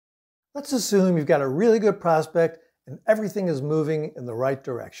Let's assume you've got a really good prospect and everything is moving in the right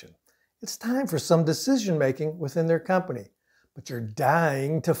direction. It's time for some decision making within their company, but you're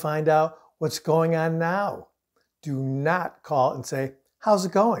dying to find out what's going on now. Do not call and say, "How's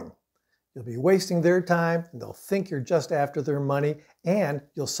it going?" You'll be wasting their time and they'll think you're just after their money and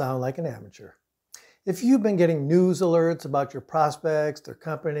you'll sound like an amateur. If you've been getting news alerts about your prospects, their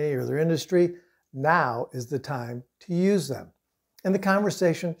company, or their industry, now is the time to use them. And the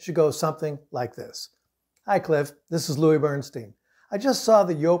conversation should go something like this. "Hi Cliff, this is Louie Bernstein. I just saw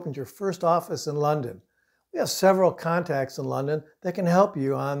that you opened your first office in London. We have several contacts in London that can help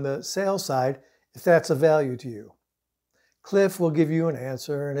you on the sales side if that's of value to you." Cliff will give you an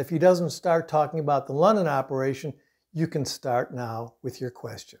answer, and if he doesn't start talking about the London operation, you can start now with your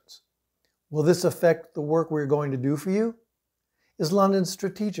questions. Will this affect the work we're going to do for you? Is London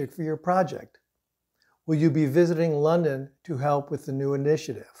strategic for your project? Will you be visiting London to help with the new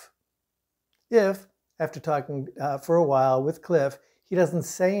initiative? If, after talking for a while with Cliff, he doesn't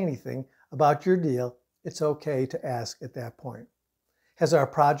say anything about your deal, it's okay to ask at that point. Has our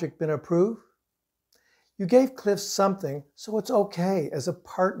project been approved? You gave Cliff something, so it's okay as a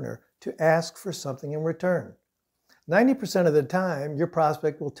partner to ask for something in return. 90% of the time, your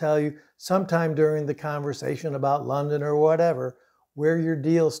prospect will tell you sometime during the conversation about London or whatever, where your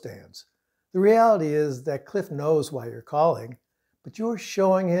deal stands. The reality is that Cliff knows why you're calling, but you're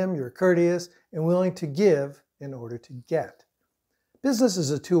showing him you're courteous and willing to give in order to get. Business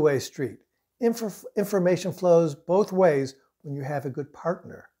is a two-way street. Information flows both ways when you have a good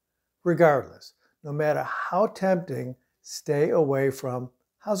partner. Regardless, no matter how tempting, stay away from,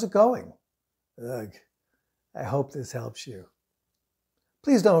 "How's it going?" Ugh. I hope this helps you.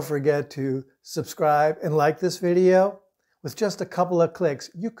 Please don't forget to subscribe and like this video. With just a couple of clicks,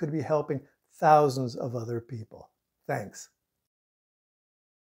 you could be helping thousands of other people. Thanks.